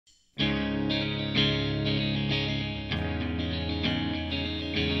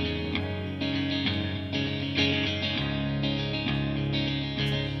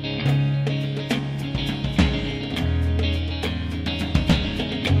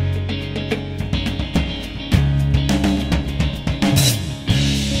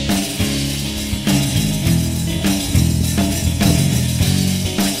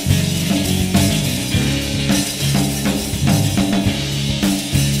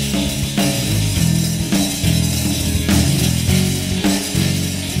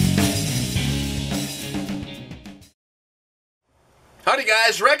Howdy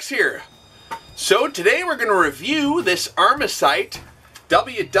guys, Rex here. So today we're going to review this Armasight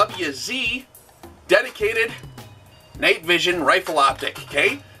WWZ dedicated night vision rifle optic,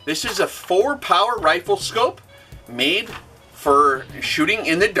 okay? This is a 4-power rifle scope made for shooting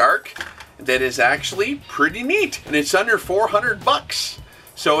in the dark that is actually pretty neat, and it's under 400 bucks.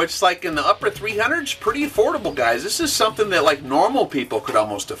 So it's like in the upper 300s, pretty affordable, guys. This is something that like normal people could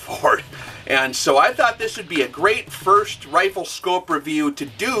almost afford. And so I thought this would be a great first rifle scope review to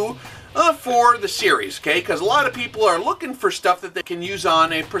do for the series, okay? Because a lot of people are looking for stuff that they can use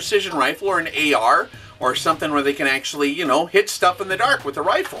on a precision rifle or an AR or something where they can actually, you know, hit stuff in the dark with a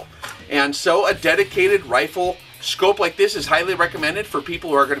rifle. And so a dedicated rifle scope like this is highly recommended for people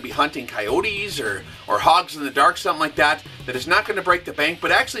who are going to be hunting coyotes or hogs in the dark, something like that, that is not going to break the bank,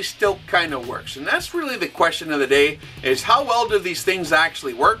 but actually still kind of works. And that's really the question of the day, is how well do these things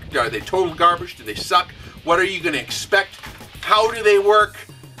actually work? Are they total garbage? Do they suck? What are you going to expect? How do they work?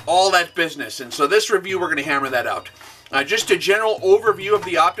 All that business. And so this review, we're going to hammer that out. Just a general overview of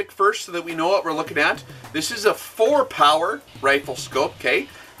the optic first so that we know what we're looking at. This is a 4-power rifle scope, okay?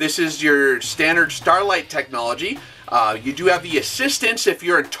 This is your standard Starlight technology. You do have the assistance if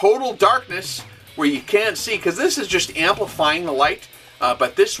you're in total darkness where you can't see, because this is just amplifying the light.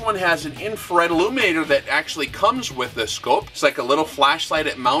 But this one has an infrared illuminator that actually comes with the scope. It's like a little flashlight.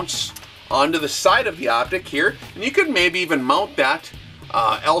 It mounts onto the side of the optic here. And you could maybe even mount that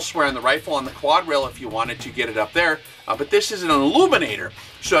elsewhere on the rifle on the quad rail if you wanted to get it up there. But this is an illuminator.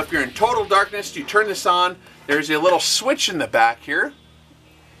 So if you're in total darkness, you turn this on. There's a little switch in the back here.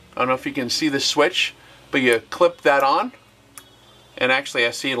 I don't know if you can see the switch, but you clip that on, and actually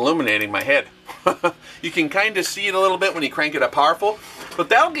I see it illuminating my head. You can kind of see it a little bit when you crank it up powerful, but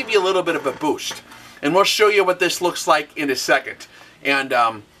that'll give you a little bit of a boost. And we'll show you what this looks like in a second.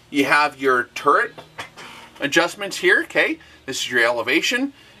 And you have your turret adjustments here, okay? This is your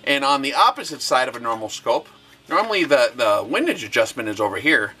elevation. And on the opposite side of a normal scope, normally the windage adjustment is over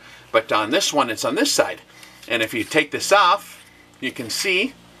here, but on this one it's on this side. And if you take this off, you can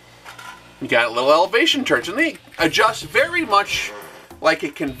see you got little elevation turrets, and they adjust very much like a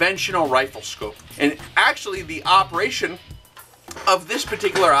conventional rifle scope. And actually the operation of this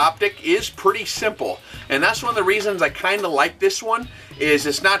particular optic is pretty simple. And that's one of the reasons I kind of like this one, is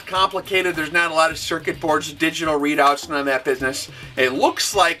it's not complicated. There's not a lot of circuit boards, digital readouts, none of that business. It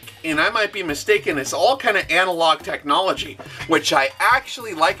looks like, and I might be mistaken, it's all kind of analog technology, which I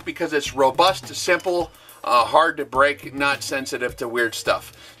actually like because it's robust, simple, hard to break, not sensitive to weird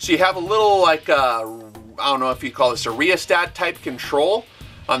stuff. So you have a little, like, I don't know if you call this a rheostat type control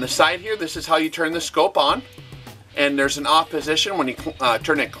on the side here. This is how you turn the scope on. And there's an off position. When you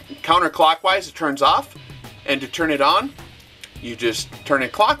turn it counterclockwise, it turns off. And to turn it on, you just turn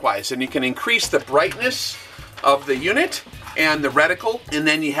it clockwise. And you can increase the brightness of the unit and the reticle. And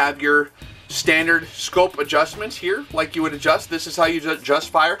then you have your standard scope adjustments here, like you would adjust. This is how you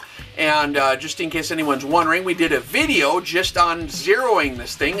adjust fire. And just in case anyone's wondering, we did a video just on zeroing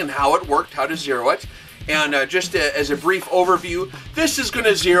this thing and how it worked, how to zero it. And just as a brief overview, this is going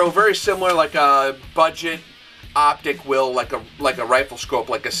to zero very similar like a budget optic will, like a rifle scope,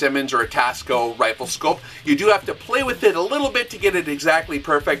 like a Simmons or a Tasco rifle scope. You do have to play with it a little bit to get it exactly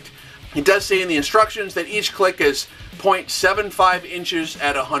perfect. It does say in the instructions that each click is 0.75 inches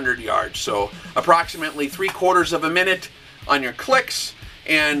at 100 yards. So approximately 3/4 of a minute on your clicks.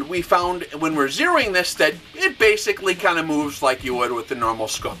 And we found when we're zeroing this that it basically kind of moves like you would with the normal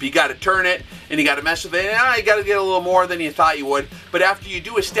scope. You got to turn it and you got to mess with it. You got to get a little more than you thought you would. But after you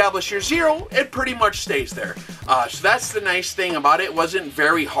do establish your zero, it pretty much stays there. So that's the nice thing about it. It wasn't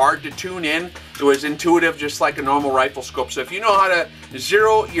very hard to tune in. It was intuitive, just like a normal rifle scope. So if you know how to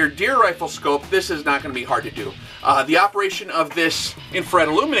zero your deer rifle scope, this is not going to be hard to do. The operation of this infrared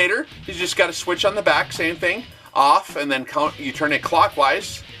illuminator is just got a switch on the back, same thing. Off, and then you turn it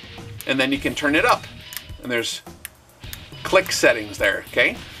clockwise, and then you can turn it up. And there's click settings there,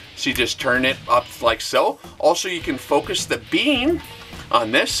 okay? So you just turn it up like so. Also, you can focus the beam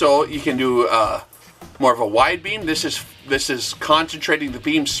on this, so you can do more of a wide beam. This is concentrating the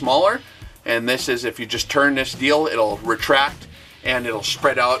beam smaller, and this is, if you just turn this deal, it'll retract and it'll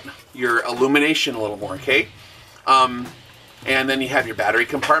spread out your illumination a little more, okay? And then you have your battery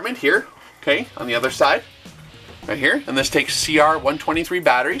compartment here, okay, on the other side. Right here, and this takes CR123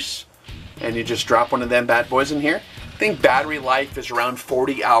 batteries, and you just drop one of them bad boys in here. I think battery life is around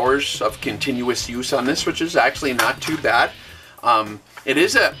 40 hours of continuous use on this, which is actually not too bad. It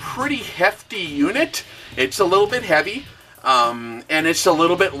is a pretty hefty unit. It's a little bit heavy, and it's a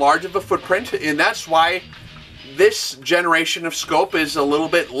little bit large of a footprint, and that's why this generation of scope is a little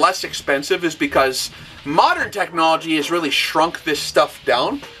bit less expensive is because modern technology has really shrunk this stuff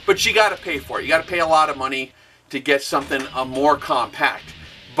down, but you got to pay for it. You got to pay a lot of money to get something more compact.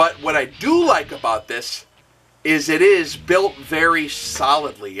 But what I do like about this is it is built very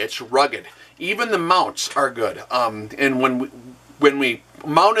solidly. It's rugged. Even the mounts are good. And when we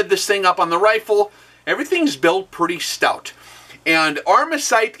mounted this thing up on the rifle, everything's built pretty stout. And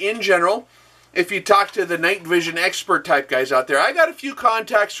Armasight in general, if you talk to the night vision expert type guys out there, I got a few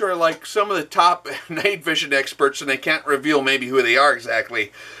contacts who are like some of the top night vision experts, and I can't reveal maybe who they are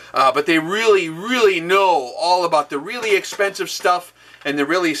exactly, but they really, really know all about the really expensive stuff and the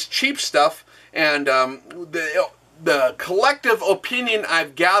really cheap stuff. And the collective opinion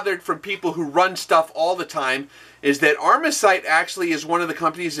I've gathered from people who run stuff all the time is that Armasight actually is one of the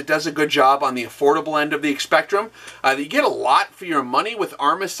companies that does a good job on the affordable end of the spectrum. You get a lot for your money with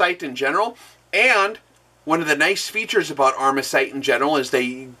Armasight in general, and one of the nice features about Armasight in general is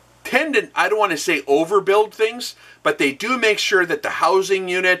they tend to, I don't want to say overbuild things, but they do make sure that the housing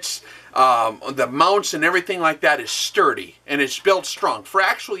units, the mounts and everything like that is sturdy and it's built strong for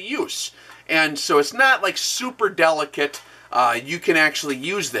actual use. And so it's not like super delicate. You can actually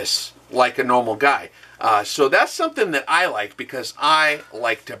use this like a normal guy. So that's something that I like because I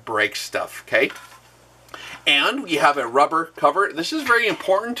like to break stuff, okay? And we have a rubber cover. This is very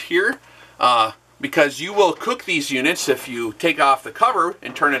important here because you will cook these units if you take off the cover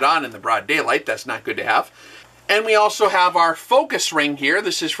and turn it on in the broad daylight. That's not good to have. And we also have our focus ring here.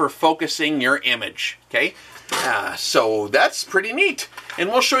 This is for focusing your image, okay? So that's pretty neat. And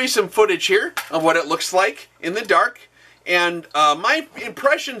we'll show you some footage here of what it looks like in the dark. And my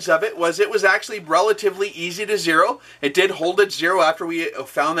impressions of it was actually relatively easy to zero. It did hold at zero after we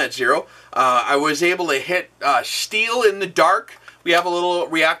found that zero. I was able to hit steel in the dark. We have a little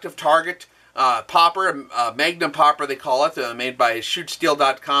reactive target popper, Magnum popper they call it, made by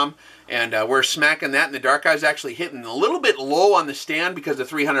shootsteel.com. And we're smacking that in the dark. I was actually hitting a little bit low on the stand because the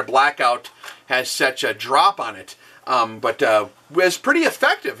 300 blackout has such a drop on it. But was pretty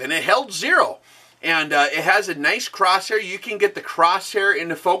effective, and it held zero. And it has a nice crosshair. You can get the crosshair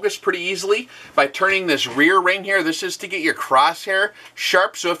into focus pretty easily by turning this rear ring here. This is to get your crosshair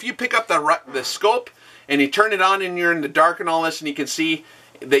sharp. So if you pick up the scope and you turn it on and you're in the dark and all this, and you can see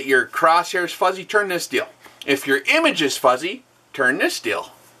that your crosshair is fuzzy, turn this deal. If your image is fuzzy, turn this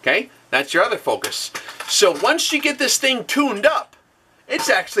deal. Okay? That's your other focus. So once you get this thing tuned up, it's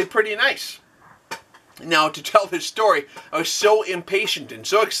actually pretty nice. Now, to tell this story, I was so impatient and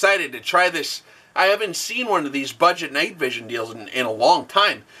so excited to try this. I haven't seen one of these budget night vision deals in a long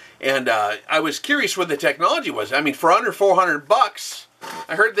time. And I was curious what the technology was. I mean, for under 400 bucks,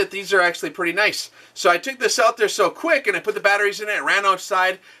 I heard that these are actually pretty nice. So I took this out there so quick, and I put the batteries in it, and ran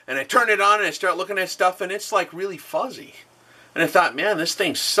outside, and I turned it on, and I started looking at stuff, and it's like really fuzzy. And I thought, man, this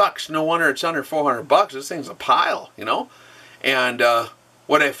thing sucks. No wonder it's under 400 bucks. This thing's a pile, you know? And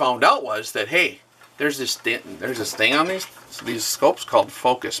what I found out was that, hey, there's this thing on these scopes called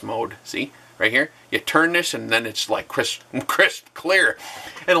focus mode. See? Right here, you turn this and then it's like crisp, clear.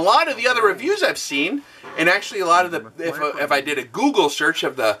 And a lot of the other reviews I've seen, and actually a lot of the, if I did a Google search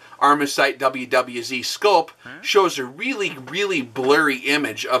of the Armasight WWZ scope, shows a really, really blurry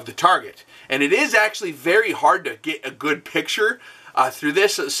image of the target. And it is actually very hard to get a good picture through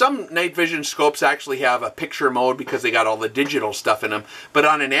this. Some night vision scopes actually have a picture mode because they got all the digital stuff in them. But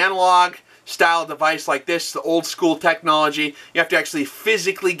on an analog style device like this, the old school technology, you have to actually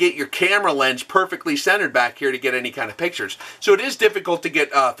physically get your camera lens perfectly centered back here to get any kind of pictures. So it is difficult to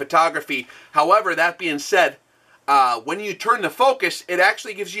get photography. However, that being said, when you turn the focus, it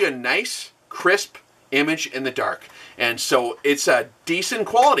actually gives you a nice, crisp image in the dark. And so it's a decent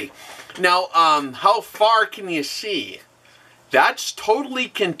quality. Now, how far can you see? That's totally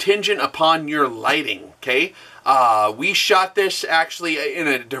contingent upon your lighting, okay? We shot this actually in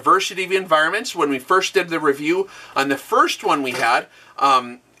a diversity of environments. When we first did the review on the first one we had,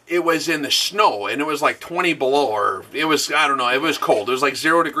 it was in the snow, and it was like 20 below, or it was, I don't know, it was cold. It was like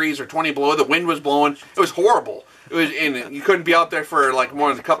 0 degrees or 20 below. The wind was blowing. It was horrible. It was, and you couldn't be out there for like more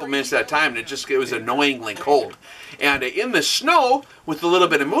than a couple minutes at a time, and it was annoyingly cold. And in the snow, with a little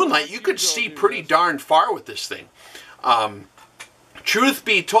bit of moonlight, you could see pretty darn far with this thing. Truth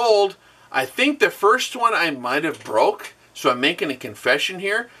be told, I think the first one I might have broke, so I'm making a confession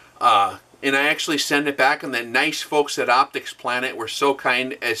here, and I actually send it back, and the nice folks at Optics Planet were so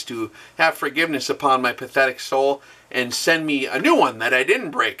kind as to have forgiveness upon my pathetic soul and send me a new one that I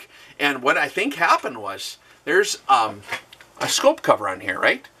didn't break. And what I think happened was, there's a scope cover on here,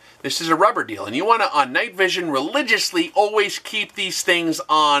 right? This is a rubber deal, and you want to, on night vision, religiously always keep these things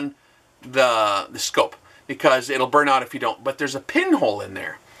on the scope. because it'll burn out if you don't. But there's a pinhole in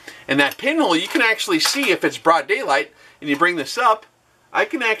there. And that pinhole, you can actually see if it's broad daylight, and you bring this up, I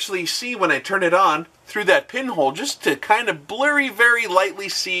can actually see when I turn it on through that pinhole, just to kind of blurry, very lightly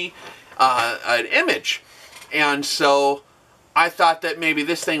see an image. And so I thought that maybe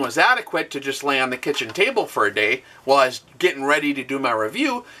this thing was adequate to just lay on the kitchen table for a day while I was getting ready to do my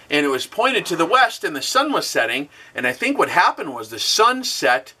review, and it was pointed to the west and the sun was setting, and I think what happened was the sun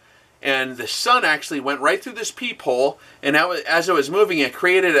set and the sun actually went right through this peephole, and as it was moving, it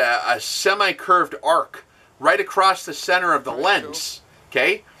created a semi-curved arc right across the center of the lens,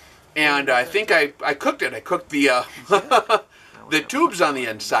 okay? And I think I cooked it. I cooked the the tubes on the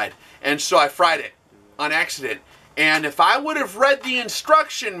inside, and so I fried it on accident. And if I would have read the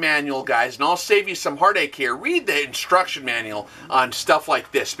instruction manual, guys, and I'll save you some heartache here, read the instruction manual on stuff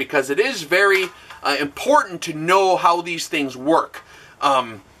like this, because it is very important to know how these things work.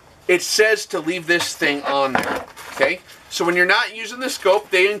 It says to leave this thing on there, okay? So when you're not using the scope,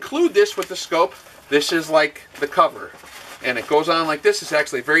 they include this with the scope. This is like the cover, and it goes on like this. It's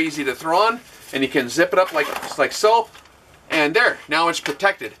actually very easy to throw on, and you can zip it up like so, and there, now it's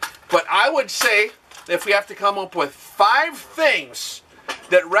protected. But I would say if we have to come up with 5 things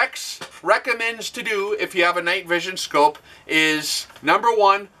that Rex recommends to do if you have a night vision scope is, number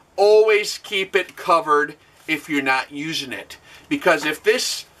 1, always keep it covered if you're not using it. Because if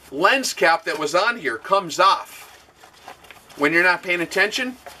this lens cap that was on here comes off when you're not paying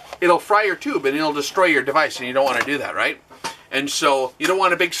attention, it'll fry your tube and it'll destroy your device, and you don't want to do that, right? And so you don't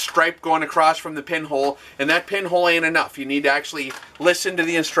want a big stripe going across from the pinhole, and that pinhole ain't enough. You need to actually listen to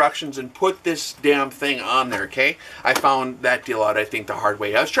the instructions and put this damn thing on there, okay? I found that deal out, I think, the hard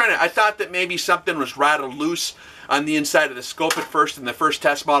way. I thought that maybe something was rattled loose on the inside of the scope at first. In the first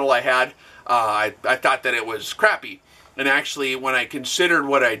test model I had, I thought that it was crappy. And actually, when I considered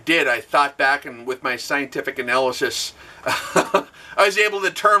what I did, I thought back, and with my scientific analysis, I was able to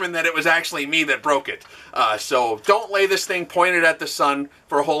determine that it was actually me that broke it. So don't lay this thing pointed at the sun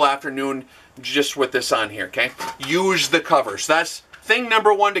for a whole afternoon just with this on here, okay? Use the covers. That's thing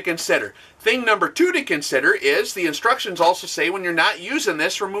number 1 to consider. Thing number 2 to consider is the instructions also say when you're not using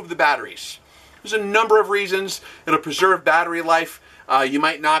this, remove the batteries. There's a number of reasons. It'll preserve battery life. You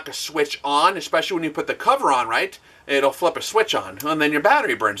might knock a switch on, especially when you put the cover on, right? It'll flip a switch on, and then your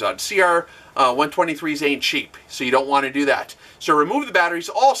battery burns out. CR 123s ain't cheap, so you don't want to do that. So remove the batteries.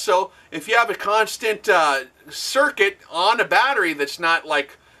 Also, if you have a constant circuit on a battery that's not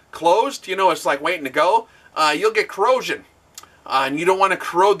like closed, you know, it's like waiting to go, you'll get corrosion. And you don't want to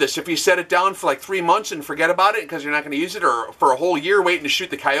corrode this. If you set it down for like 3 months and forget about it because you're not going to use it, or for a whole year waiting to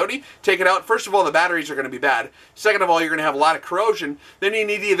shoot the coyote, take it out. First of all, the batteries are going to be bad. Second of all, you're going to have a lot of corrosion. Then you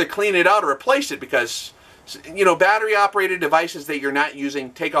need to either clean it out or replace it, because, you know, battery operated devices that you're not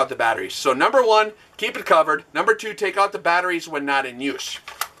using, take out the batteries. So number 1, keep it covered. Number 2, take out the batteries when not in use.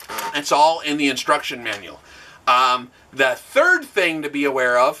 That's all in the instruction manual. The third thing to be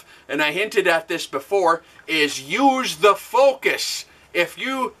aware of, and I hinted at this before, is use the focus. If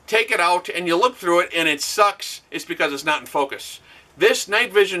you take it out and you look through it and it sucks, it's because it's not in focus. This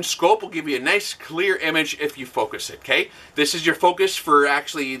night vision scope will give you a nice clear image if you focus it, okay? This is your focus for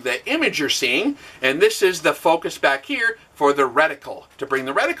actually the image you're seeing, and this is the focus back here for the reticle, to bring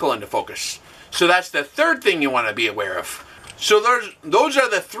the reticle into focus. So that's the third thing you want to be aware of. So those are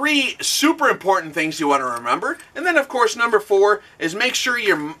the 3 super important things you want to remember. And then, of course, number 4 is make sure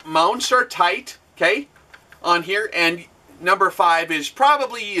your mounts are tight, okay, on here. And number 5 is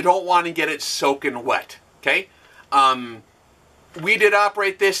probably you don't want to get it soaking wet, okay? We did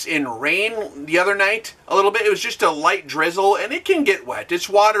operate this in rain the other night a little bit. It was just a light drizzle, and it can get wet. It's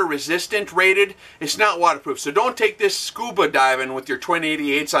water resistant rated. It's not waterproof. So don't take this scuba diving with your twin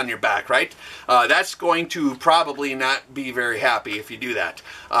 88s on your back, right? That's going to probably not be very happy if you do that.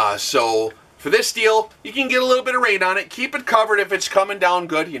 So for this deal, you can get a little bit of rain on it. Keep it covered if it's coming down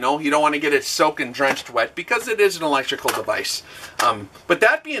good. You know, you don't want to get it soaking drenched wet because it is an electrical device. But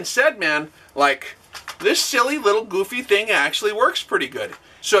that being said, man, like, this silly little goofy thing actually works pretty good.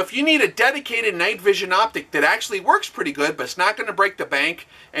 So if you need a dedicated night vision optic that actually works pretty good, but it's not going to break the bank,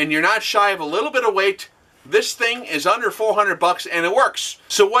 and you're not shy of a little bit of weight, this thing is under 400 bucks and it works.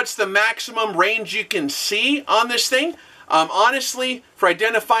 So what's the maximum range you can see on this thing? Honestly, for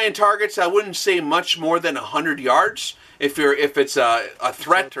identifying targets, I wouldn't say much more than 100 yards. If it's a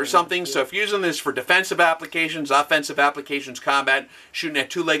threat or something. So if you're using this for defensive applications, offensive applications, combat, shooting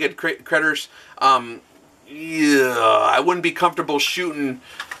at 2-legged critters, yeah, I wouldn't be comfortable shooting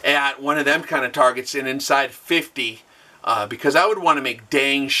at one of them kind of targets in inside 50, because I would want to make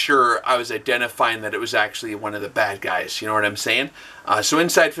dang sure I was identifying that it was actually one of the bad guys. You know what I'm saying? So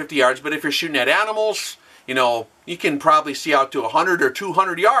inside 50 yards. But if you're shooting at animals, you know, you can probably see out to 100 or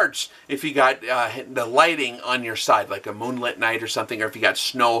 200 yards if you got the lighting on your side, like a moonlit night or something, or if you got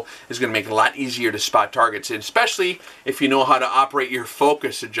snow, it's going to make it a lot easier to spot targets, and especially if you know how to operate your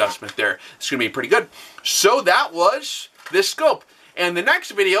focus adjustment there. It's going to be pretty good. So that was this scope. And the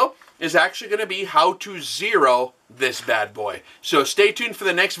next video is actually going to be how to zero this bad boy. So stay tuned for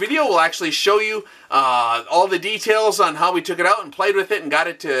the next video. We'll actually show you all the details on how we took it out and played with it and got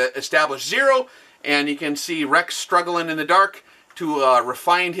it to establish zero. And you can see Rex struggling in the dark to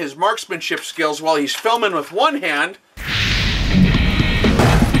refine his marksmanship skills while he's filming with one hand.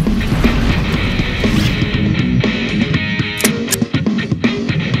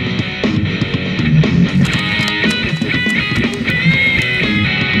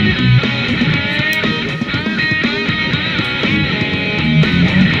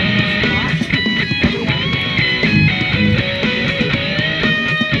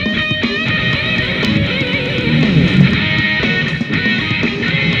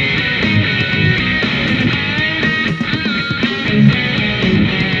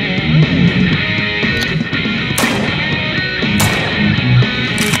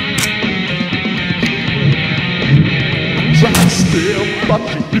 But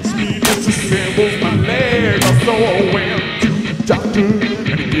she hits me, disassembles my leg. So I went to the doctor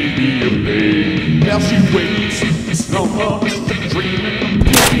and he gave me a leg. Now she waits, some of us are dreaming,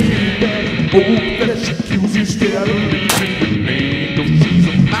 that hope that she kills instead of leaving the name. Though she's a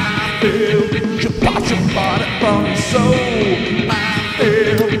minefield, she'll bite your body from the soul.